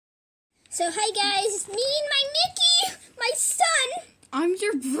So hi guys, it's me and my Mickey, my son. I'm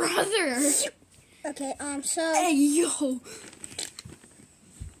your brother. Okay, so Hey yo.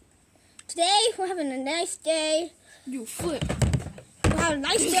 today we're having a nice day. You flip. We're having a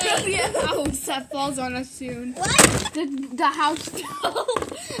nice day. Yeah, house that falls on us soon. What? The house fell.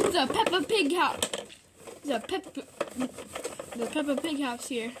 The Peppa Pig house. The Peppa Pig house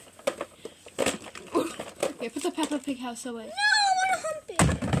here. Okay, put the Peppa Pig house away. No, I want to hump it.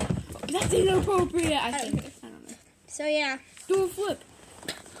 That's inappropriate, I think. I don't know. So yeah. Do a flip.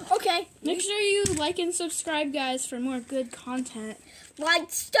 Okay. Make sure you like and subscribe, guys, for more good content.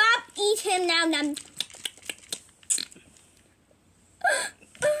 Like, stop, eat him now. Now.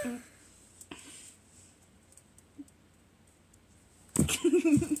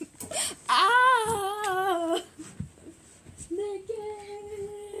 Ah!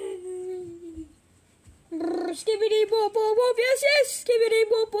 Skibbity boop boop boop, yes yes, skibbity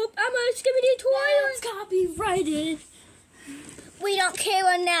boop boop. I'm a skibbity toy. It's copyrighted. We don't care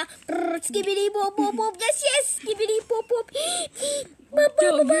right now. Skibbity boop boop boop, yes yes, skibbity boop boop. Boop, boop,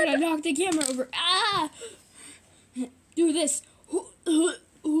 Yo, boop, you're gonna knock the camera over. Ah! Do this. Do.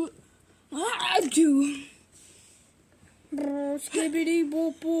 Skibbity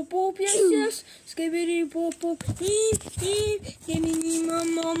boop boop boop, yes yes, skibbity boop boop. Skibbity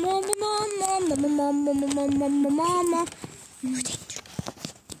mama mama mama mama mama mama mama.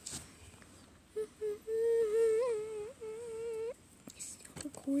 Still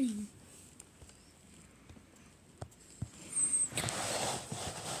recording.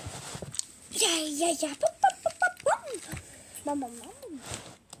 Yeah. Mama mama.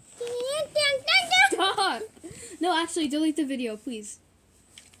 Stop. No, actually, delete the video, please.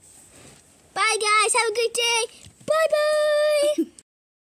 Bye guys, have a good day. Bye bye.